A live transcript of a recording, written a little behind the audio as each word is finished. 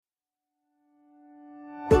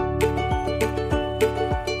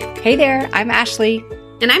Hey there, I'm Ashley.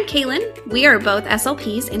 And I'm Kaylin. We are both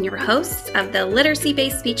SLPs and your hosts of the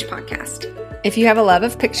Literacy-Based Speech Podcast. If you have a love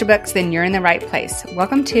of picture books, then you're in the right place.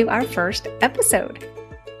 Welcome to our first episode.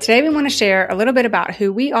 Today we want to share a little bit about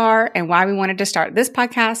who we are and why we wanted to start this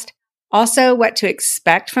podcast, also what to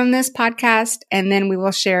expect from this podcast, and then we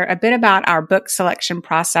will share a bit about our book selection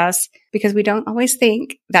process because we don't always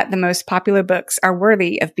think that the most popular books are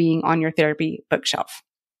worthy of being on your therapy bookshelf.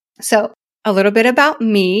 So, a little bit about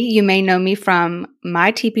me. You may know me from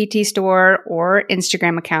my TPT store or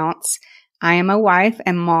Instagram accounts. I am a wife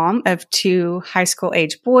and mom of 2 high school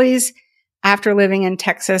age boys. After living in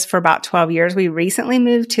Texas for about 12 years, we recently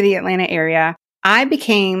moved to the Atlanta area. I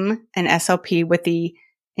became an SLP with the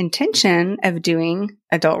intention of doing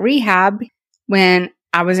adult rehab. When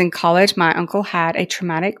I was in college, my uncle had a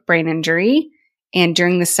traumatic brain injury. And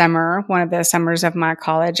during the summer, one of the summers of my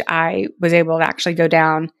college, I was able to actually go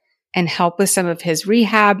down and help with some of his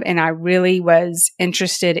rehab. And I really was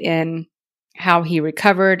interested in how he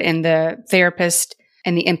recovered and the therapist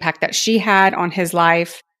and the impact that she had on his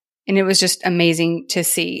life. And it was just amazing to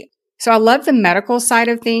see. So I love the medical side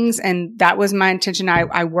of things. And that was my intention.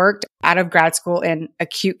 I worked out of grad school in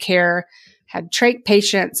acute care, had trach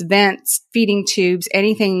patients, vents, feeding tubes,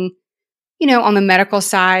 anything, on the medical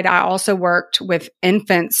side. I also worked with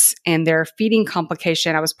infants and their feeding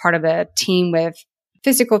complication. I was part of a team with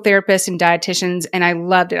physical therapists and dietitians, and I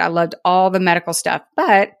loved it. I loved all the medical stuff.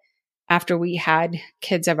 But after we had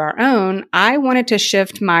kids of our own, I wanted to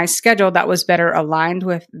shift my schedule that was better aligned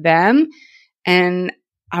with them. And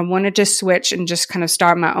I wanted to switch and just kind of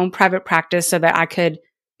start my own private practice so that I could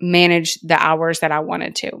manage the hours that I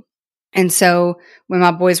wanted to. And so when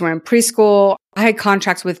my boys were in preschool, I had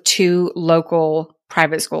contracts with 2 local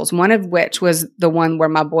private schools, one of which was the one where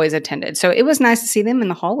my boys attended. So it was nice to see them in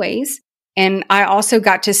the hallways. And I also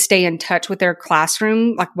got to stay in touch with their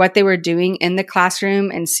classroom, like what they were doing in the classroom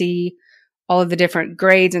and see all of the different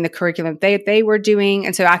grades and the curriculum they were doing.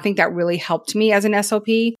 And so I think that really helped me as an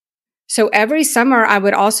SLP. So every summer I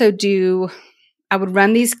would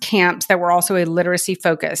run these camps that were also a literacy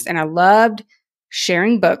focused. And I loved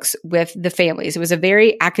sharing books with the families. It was a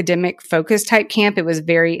very academic focused type camp. It was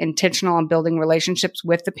very intentional on building relationships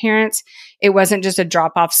with the parents. It wasn't just a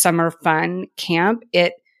drop off summer fun camp.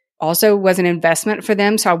 It also was an investment for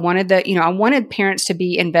them. So I wanted parents to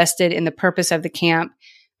be invested in the purpose of the camp.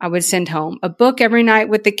 I would send home a book every night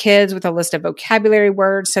with the kids with a list of vocabulary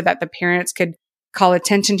words so that the parents could call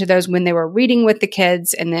attention to those when they were reading with the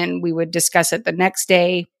kids. And then we would discuss it the next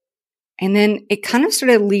day. And then it kind of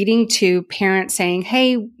started leading to parents saying,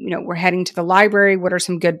 hey, we're heading to the library. What are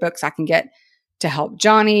some good books I can get to help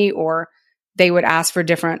Johnny? Or they would ask for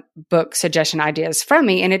different book suggestion ideas from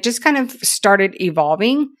me. And it just kind of started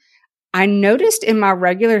evolving. I noticed in my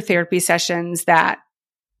regular therapy sessions that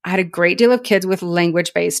I had a great deal of kids with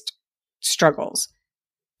language-based struggles.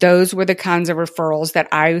 Those were the kinds of referrals that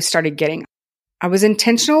I started getting. I was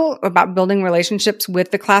intentional about building relationships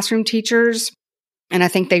with the classroom teachers, and I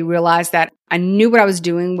think they realized that I knew what I was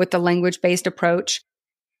doing with the language-based approach.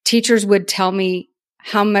 Teachers would tell me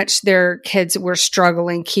how much their kids were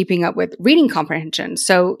struggling keeping up with reading comprehension.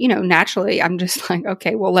 So, naturally, I'm just like,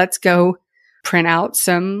 okay, well, let's go print out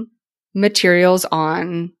some materials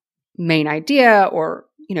on main idea or,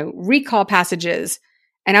 recall passages.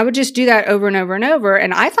 And I would just do that over and over and over.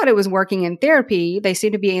 And I thought it was working in therapy. They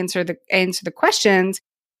seemed to be answer the questions.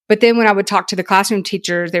 But then when I would talk to the classroom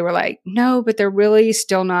teachers, they were like, no, but they're really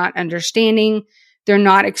still not understanding. They're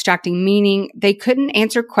not extracting meaning. They couldn't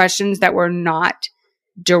answer questions that were not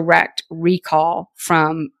direct recall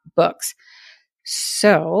from books.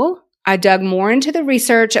 So I dug more into the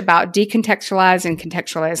research about decontextualized and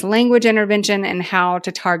contextualized language intervention and how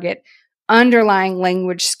to target underlying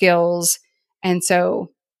language skills. And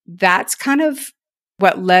so that's kind of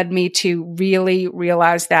what led me to really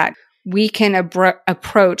realize that we can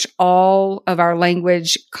approach all of our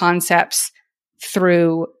language concepts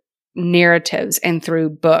through narratives and through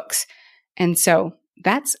books. And so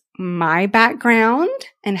that's my background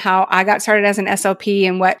and how I got started as an SLP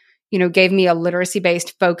and what gave me a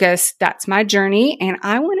literacy-based focus. That's my journey. And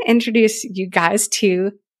I want to introduce you guys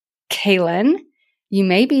to Kaylin. You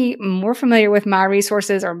may be more familiar with my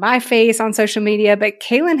resources or my face on social media, but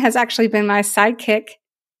Kaylin has actually been my sidekick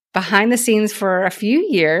behind the scenes for a few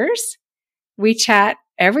years. We chat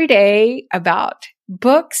every day about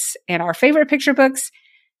books and our favorite picture books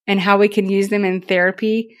and how we can use them in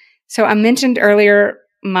therapy. So I mentioned earlier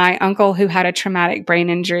my uncle who had a traumatic brain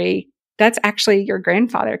injury. That's actually your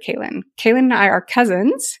grandfather, Kaylin. Kaylin and I are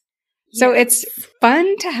cousins. So It's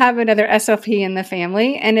fun to have another SLP in the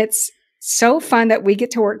family. And it's so fun that we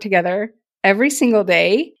get to work together every single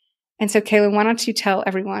day. And so, Kaylin, why don't you tell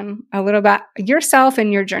everyone a little about yourself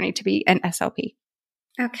and your journey to be an SLP?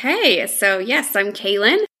 Okay. So, yes, I'm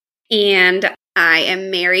Kaylin, and I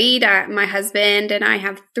am married. My husband and I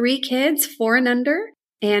have 3 kids, 4 and under.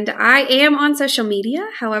 And I am on social media.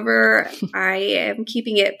 However, I am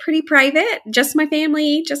keeping it pretty private, just my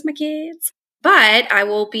family, just my kids. But I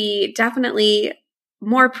will be definitely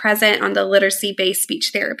more present on the literacy-based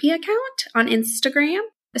speech therapy account on Instagram.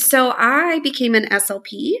 So I became an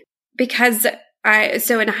SLP because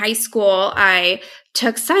in high school, I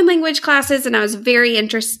took sign language classes and I was very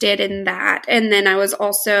interested in that. And then I was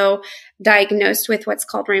also diagnosed with what's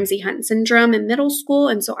called Ramsay-Hunt syndrome in middle school.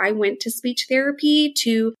 And so I went to speech therapy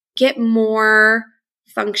to get more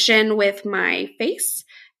function with my face.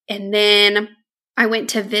 And then I went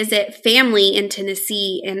to visit family in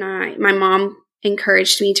Tennessee, and my mom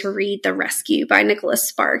encouraged me to read The Rescue by Nicholas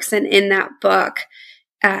Sparks. And in that book,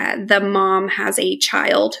 the mom has a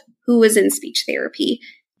child who was in speech therapy.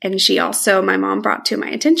 And my mom brought to my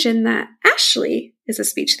attention that Ashley is a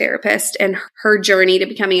speech therapist, and her journey to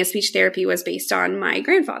becoming a speech therapy was based on my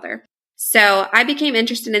grandfather. So I became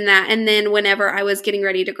interested in that. And then whenever I was getting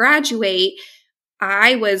ready to graduate,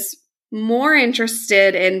 I was more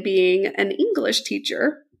interested in being an English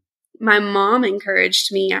teacher. My mom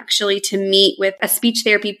encouraged me actually to meet with a speech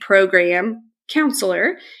therapy program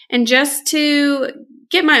counselor and just to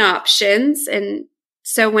get my options. And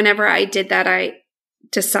so whenever I did that, I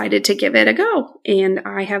decided to give it a go. And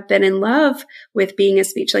I have been in love with being a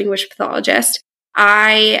speech language pathologist.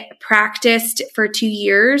 I practiced for 2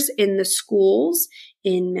 years in the schools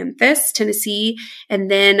in Memphis, Tennessee.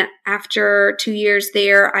 And then after 2 years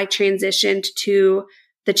there, I transitioned to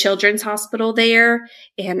the children's hospital there.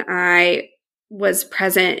 And I was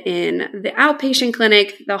present in the outpatient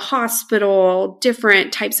clinic, the hospital,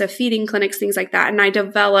 different types of feeding clinics, things like that. And I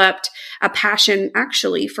developed a passion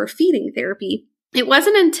actually for feeding therapy. It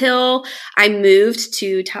wasn't until I moved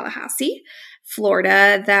to Tallahassee,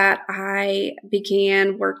 Florida, that I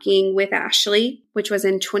began working with Ashley, which was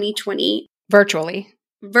in 2020. Virtually.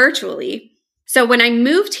 So when I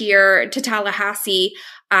moved here to Tallahassee,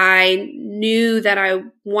 I knew that I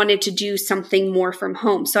wanted to do something more from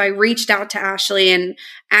home. So I reached out to Ashley and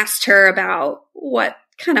asked her about what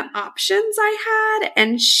kind of options I had.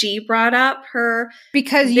 And she brought up her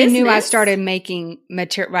because you business. knew I started making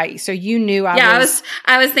material, right? So you knew I was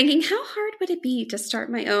thinking, how hard would it be to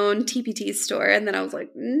start my own TPT store? And then I was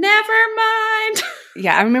like, never mind.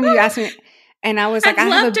 Yeah, I remember you asked me, and I was like, I'd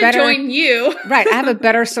love to join you. Right, I have a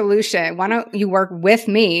better solution. Why don't you work with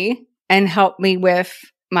me and help me with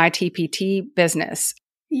my TPT business?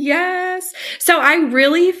 Yes. So I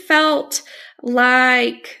really felt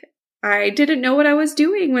like I didn't know what I was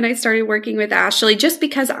doing when I started working with Ashley, just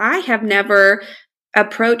because I have never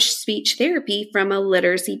approached speech therapy from a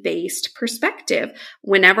literacy-based perspective.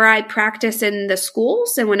 Whenever I practice in the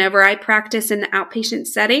schools and whenever I practice in the outpatient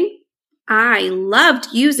setting, I loved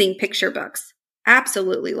using picture books.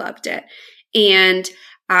 Absolutely loved it. And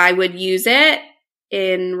I would use it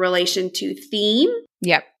in relation to theme.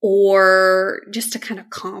 Yep. Or just to kind of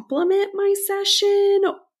complement my session.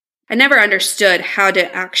 I never understood how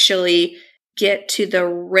to actually get to the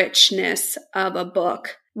richness of a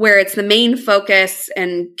book where it's the main focus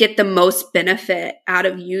and get the most benefit out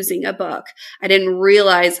of using a book. I didn't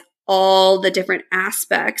realize all the different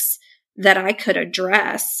aspects that I could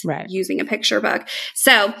address using a picture book.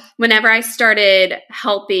 So whenever I started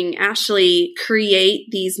helping Ashley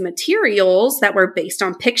create these materials that were based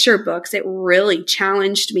on picture books, it really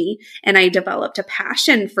challenged me, and I developed a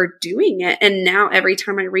passion for doing it. And now every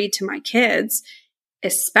time I read to my kids,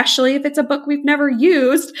 especially if it's a book we've never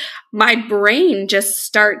used, my brain just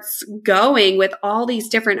starts going with all these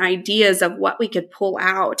different ideas of what we could pull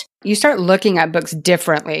out. You start looking at books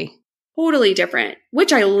differently. Totally different,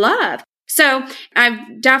 which I love. So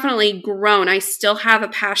I've definitely grown. I still have a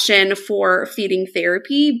passion for feeding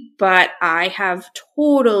therapy, but I have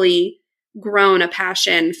totally grown a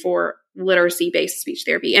passion for literacy-based speech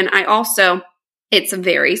therapy. And I also, it's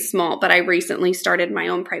very small, but I recently started my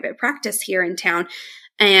own private practice here in town.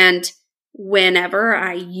 And whenever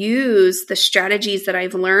I use the strategies that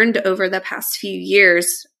I've learned over the past few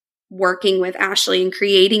years working with Ashley and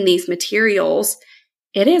creating these materials,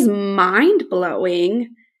 it is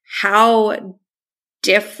mind-blowing how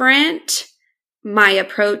different my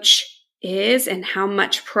approach is and how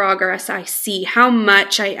much progress I see, how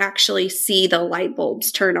much I actually see the light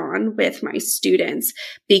bulbs turn on with my students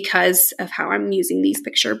because of how I'm using these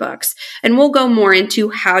picture books. And we'll go more into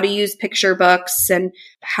how to use picture books and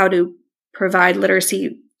how to provide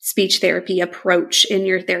literacy speech therapy approach in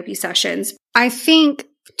your therapy sessions. I think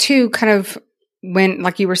too, kind of when,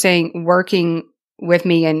 like you were saying, working with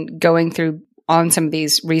me and going through on some of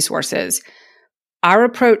these resources, our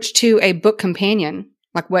approach to a book companion,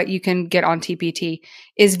 like what you can get on TPT,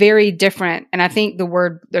 is very different. And I think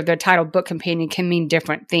the title book companion can mean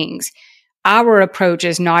different things. Our approach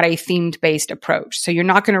is not a themed-based approach. So you're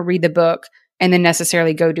not going to read the book and then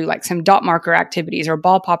necessarily go do like some dot marker activities or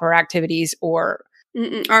ball popper activities or...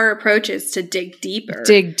 Our approach is to dig deeper.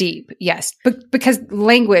 Dig deep, yes. Because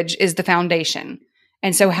language is the foundation.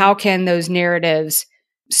 And so how can those narratives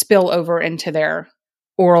spill over into their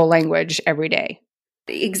oral language every day?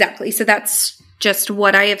 Exactly. So that's just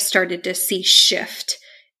what I have started to see shift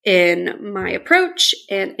in my approach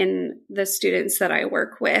and in the students that I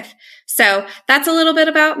work with. So that's a little bit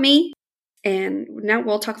about me. And now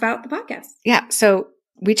we'll talk about the podcast. Yeah. So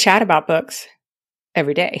we chat about books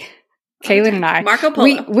every day. Kaylin and I, Marco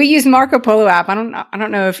Polo. We use Marco Polo app. I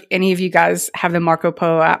don't know if any of you guys have the Marco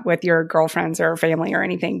Polo app with your girlfriends or family or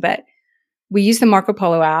anything, but we use the Marco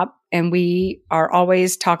Polo app and we are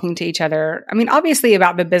always talking to each other. I mean, obviously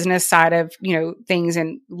about the business side of, things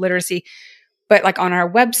and literacy, but like on our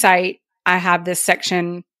website, I have this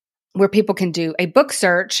section where people can do a book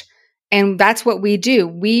search, and that's what we do.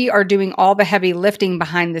 We are doing all the heavy lifting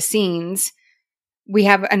behind the scenes. We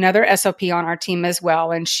have another SLP on our team as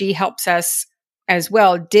well, and she helps us as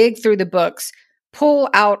well dig through the books, pull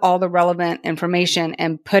out all the relevant information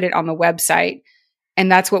and put it on the website. And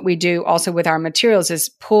that's what we do also with our materials, is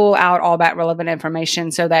pull out all that relevant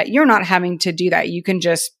information so that you're not having to do that. You can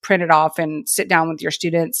just print it off and sit down with your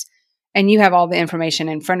students and you have all the information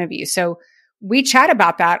in front of you. So we chat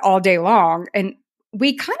about that all day long. And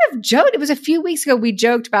we kind of joked, it was a few weeks ago, we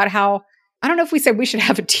joked about how, I don't know if we said we should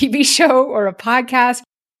have a TV show or a podcast,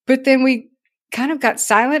 but then we kind of got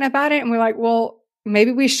silent about it and we're like, well,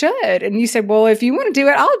 maybe we should. And you said, well, if you want to do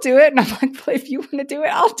it, I'll do it. And I'm like, well, if you want to do it,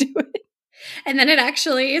 I'll do it. And then it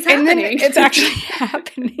actually is happening. And then it's actually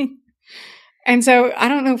happening. And so I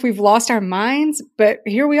don't know if we've lost our minds, but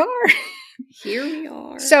here we are. Here we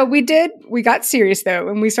are. So we got serious though.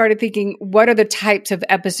 And we started thinking, what are the types of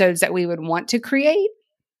episodes that we would want to create?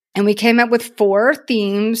 And we came up with 4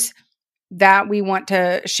 themes that we want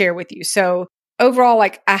to share with you. So overall,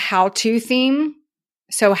 like a how-to theme.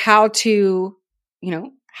 So how to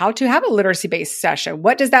have a literacy-based session.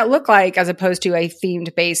 What does that look like as opposed to a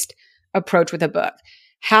themed-based approach with a book?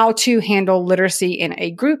 How to handle literacy in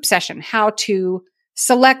a group session, how to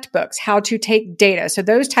select books, how to take data. So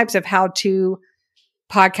those types of how-to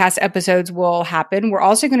podcast episodes will happen. We're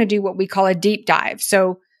also going to do what we call a deep dive.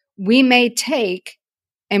 So we may take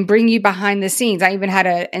and bring you behind the scenes. I even had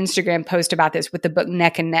an Instagram post about this with the book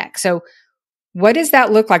Neck and Neck. So what does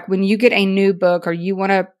that look like when you get a new book or you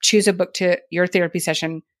want to choose a book to your therapy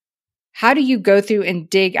session? How do you go through and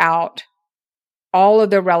dig out all of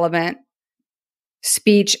the relevant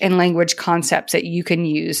speech and language concepts that you can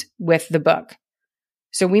use with the book?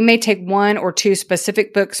 So we may take 1 or 2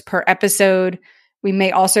 specific books per episode. We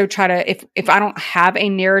may also try to, if I don't have a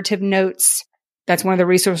narrative notes, that's one of the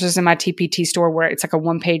resources in my TPT store where it's like a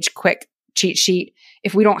 1-page quick cheat sheet.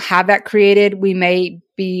 If we don't have that created, we may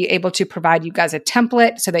be able to provide you guys a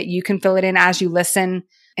template so that you can fill it in as you listen.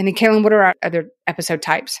 And then Kaylin, what are our other episode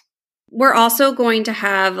types? We're also going to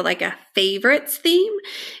have like a favorites theme,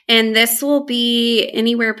 and this will be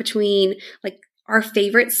anywhere between like our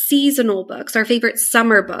favorite seasonal books, our favorite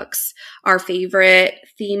summer books, our favorite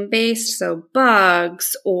theme-based, so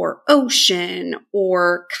bugs or ocean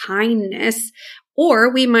or kindness,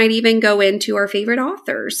 or we might even go into our favorite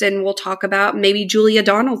authors and we'll talk about maybe Julia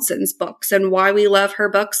Donaldson's books and why we love her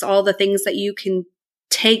books, all the things that you can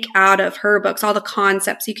take out of her books, all the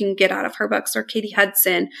concepts you can get out of her books, or Katie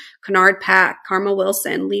Hudson, Kennard Pack, Karma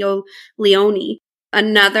Wilson, Leo Leone.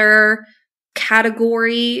 Another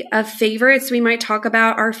category of favorites, we might talk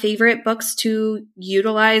about our favorite books to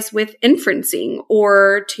utilize with inferencing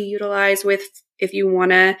or to utilize with, if you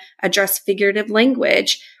want to address figurative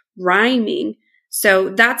language, rhyming. So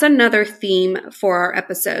that's another theme for our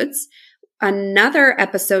episodes. Another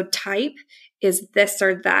episode type is this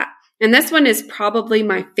or that. And this one is probably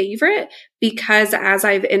my favorite because as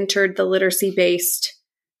I've entered the literacy-based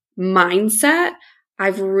mindset,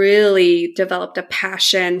 I've really developed a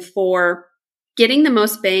passion for getting the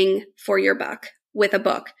most bang for your buck with a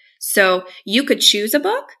book. So you could choose a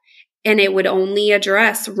book and it would only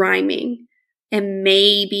address rhyming and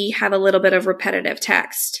maybe have a little bit of repetitive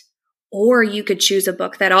text. Or you could choose a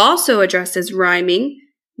book that also addresses rhyming,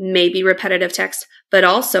 maybe repetitive text, but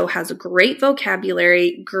also has great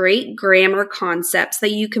vocabulary, great grammar concepts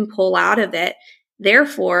that you can pull out of it.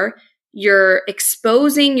 Therefore, You're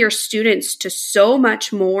exposing your students to so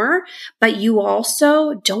much more, but you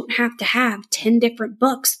also don't have to have 10 different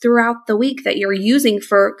books throughout the week that you're using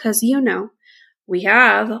because we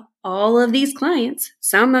have all of these clients.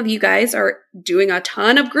 Some of you guys are doing a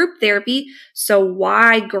ton of group therapy. So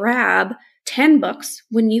why grab 10 books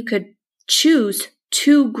when you could choose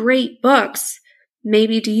 2 great books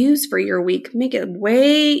maybe to use for your week? Make it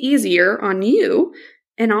way easier on you.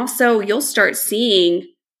 And also you'll start seeing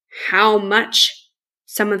how much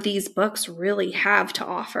some of these books really have to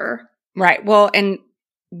offer. Right. Well, and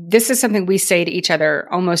this is something we say to each other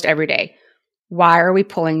almost every day. Why are we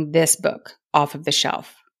pulling this book off of the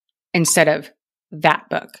shelf instead of that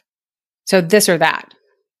book? So this or that.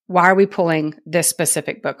 Why are we pulling this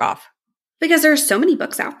specific book off? Because there's so many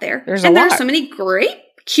books out there. There's so many great,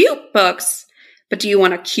 cute books. But do you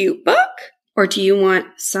want a cute book? Or do you want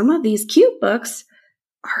some of these cute books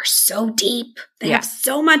are so deep. They have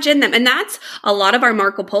so much in them. And that's a lot of our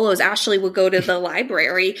Marco Polos. Ashley will go to the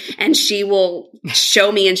library and she will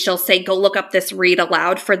show me and she'll say, go look up this read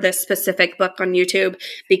aloud for this specific book on YouTube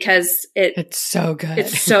because it's so good.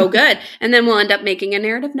 It's so good. And then we'll end up making a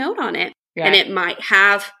narrative note on it. Yeah. And it might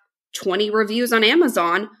have 20 reviews on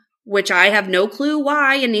Amazon, which I have no clue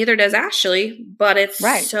why, and neither does Ashley, but it's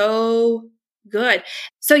so good.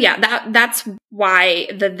 So yeah, that's why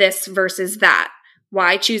the this versus that.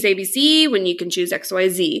 Why choose ABC when you can choose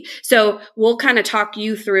XYZ? So we'll kind of talk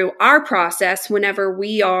you through our process whenever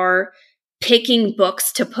we are picking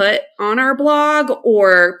books to put on our blog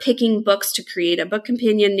or picking books to create a book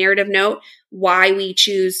companion narrative note, why we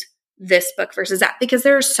choose this book versus that. Because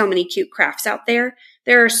there are so many cute crafts out there.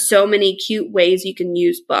 There are so many cute ways you can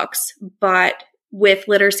use books. But with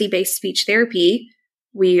literacy-based speech therapy,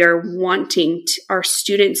 we are wanting our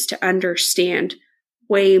students to understand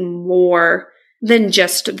way more than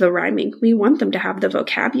just the rhyming. We want them to have the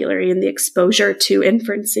vocabulary and the exposure to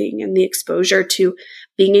inferencing and the exposure to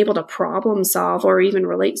being able to problem solve or even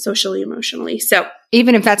relate socially, emotionally. So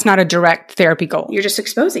even if that's not a direct therapy goal, you're just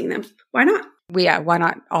exposing them. Why not? Why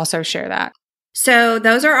not also share that? So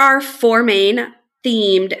those are our 4 main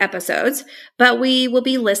themed episodes, but we will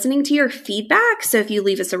be listening to your feedback. So if you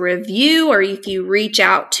leave us a review or if you reach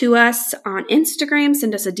out to us on Instagram,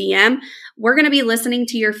 send us a DM, we're going to be listening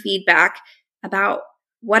to your feedback about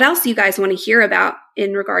what else you guys want to hear about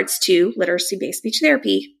in regards to literacy-based speech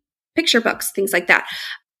therapy, picture books, things like that.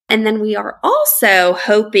 And then we are also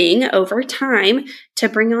hoping over time to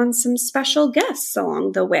bring on some special guests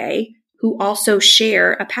along the way who also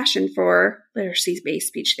share a passion for literacy-based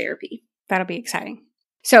speech therapy. That'll be exciting.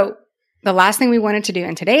 So the last thing we wanted to do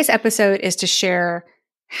in today's episode is to share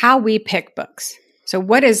how we pick books. So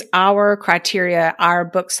what is our criteria, our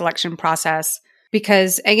book selection process?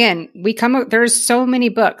 Because again, there's so many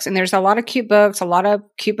books and there's a lot of cute books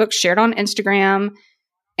shared on Instagram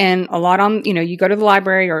and a lot on, you go to the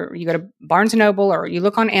library or you go to Barnes & Noble or you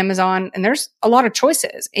look on Amazon and there's a lot of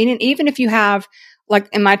choices. And even if you have, like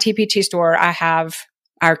in my TPT store, I have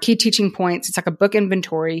our key teaching points. It's like a book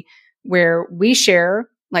inventory where we share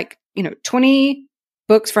 20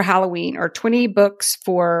 books for Halloween or 20 books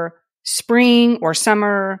for spring or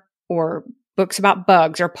summer or books about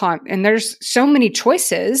bugs or pond. And there's so many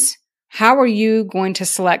choices. How are you going to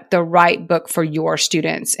select the right book for your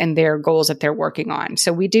students and their goals that they're working on?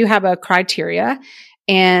 So we do have a criteria,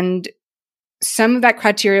 and some of that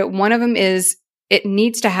criteria, one of them is it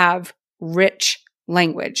needs to have rich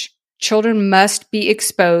language. Children must be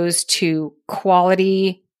exposed to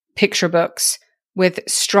quality picture books with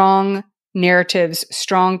strong narratives,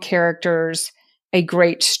 strong characters, a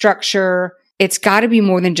great structure. It's got to be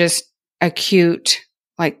more than just a cute,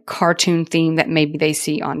 cartoon theme that maybe they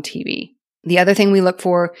see on TV. The other thing we look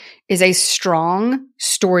for is a strong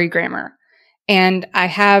story grammar. And I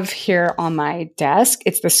have here on my desk,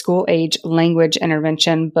 it's the School Age Language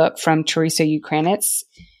Intervention book from Teresa Ukranitz.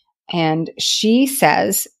 And she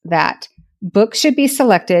says that books should be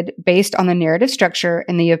selected based on the narrative structure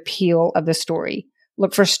and the appeal of the story.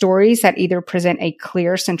 Look for stories that either present a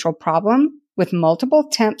clear central problem with multiple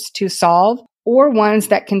attempts to solve or ones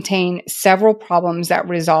that contain several problems that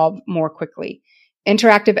resolve more quickly.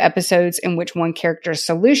 Interactive episodes in which one character's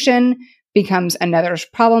solution becomes another's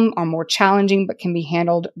problem are more challenging but can be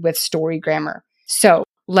handled with story grammar. So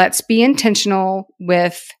let's be intentional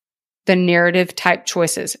with the narrative type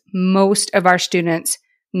choices. Most of our students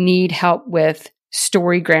need help with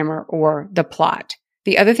story grammar or the plot.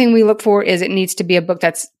 The other thing we look for is it needs to be a book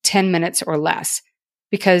that's 10 minutes or less,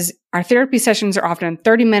 because our therapy sessions are often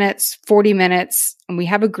 30 minutes, 40 minutes, and we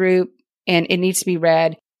have a group and it needs to be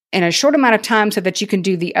read in a short amount of time so that you can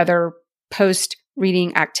do the other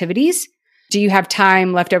post-reading activities. do you have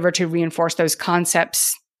time left over to reinforce those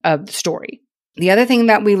concepts of the story? The other thing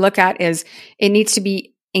that we look at is it needs to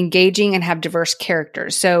be engaging and have diverse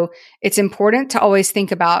characters. So it's important to always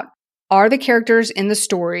think about, are the characters in the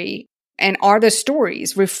story and are the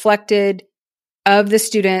stories reflected of the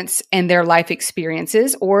students and their life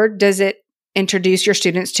experiences, or does it introduce your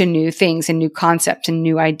students to new things and new concepts and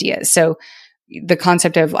new ideas? So the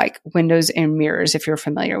concept of like windows and mirrors, if you're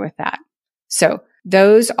familiar with that. So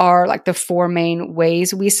those are like the 4 main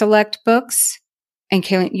ways we select books. And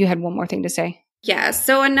Kaylin, you had one more thing to say. Yeah.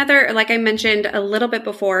 So another, like I mentioned a little bit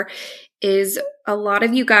before, is a lot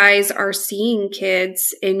of you guys are seeing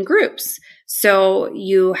kids in groups. So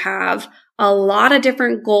you have a lot of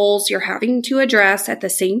different goals you're having to address at the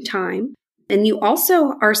same time. And you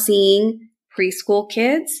also are seeing preschool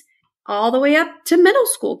kids all the way up to middle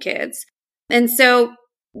school kids. And so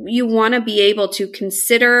you want to be able to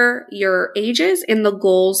consider your ages and the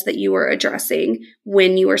goals that you are addressing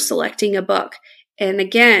when you are selecting a book. And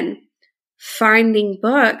again, finding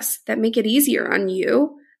books that make it easier on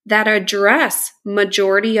you, that address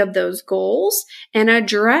majority of those goals and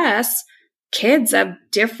address kids of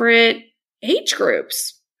different age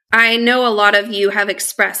groups. I know a lot of you have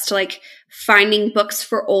expressed like finding books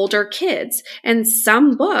for older kids, and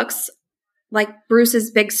some books like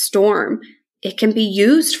Bruce's Big Storm, it can be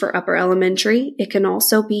used for upper elementary. It can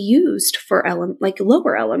also be used for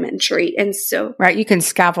lower elementary. And so, right, you can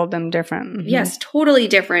scaffold them different. Mm-hmm. Yes, totally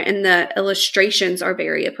different. And the illustrations are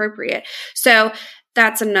very appropriate. So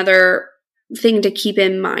that's another thing to keep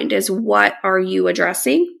in mind is, what are you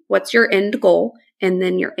addressing? What's your end goal? And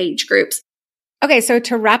then your age groups. Okay, so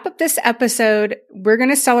to wrap up this episode, we're going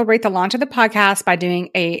to celebrate the launch of the podcast by doing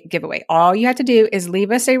a giveaway. All you have to do is leave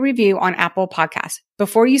us a review on Apple Podcasts.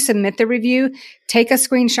 Before you submit the review, take a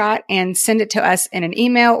screenshot and send it to us in an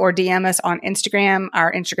email or DM us on Instagram.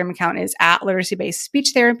 Our Instagram account is @Literacy-Based Speech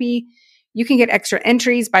Therapy. You can get extra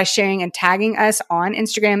entries by sharing and tagging us on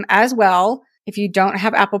Instagram as well. If you don't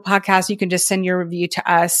have Apple Podcasts, you can just send your review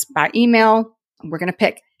to us by email. We're going to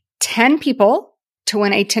pick 10 people to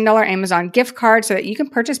win a $10 Amazon gift card so that you can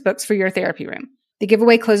purchase books for your therapy room. The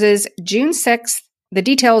giveaway closes June 6th. The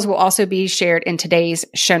details will also be shared in today's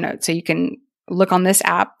show notes. So you can look on this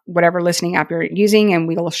app, whatever listening app you're using, and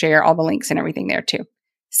we will share all the links and everything there too.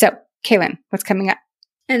 So, Kaylin, what's coming up?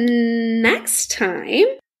 And next time,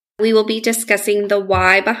 we will be discussing the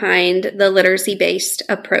why behind the literacy-based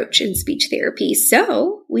approach in speech therapy.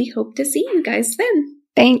 So we hope to see you guys then.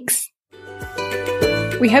 Thanks.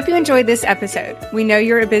 We hope you enjoyed this episode. We know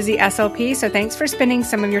you're a busy SLP, so thanks for spending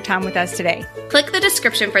some of your time with us today. Click the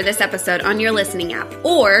description for this episode on your listening app,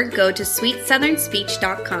 or go to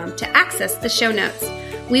sweetsouthern.speech.com to access the show notes.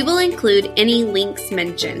 We will include any links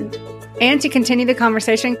mentioned. And to continue the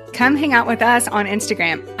conversation, come hang out with us on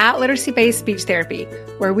Instagram @Literacy-Based Speech Therapy,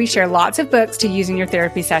 where we share lots of books to use in your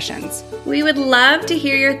therapy sessions. We would love to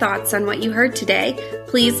hear your thoughts on what you heard today.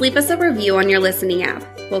 Please leave us a review on your listening app.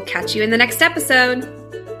 We'll catch you in the next episode.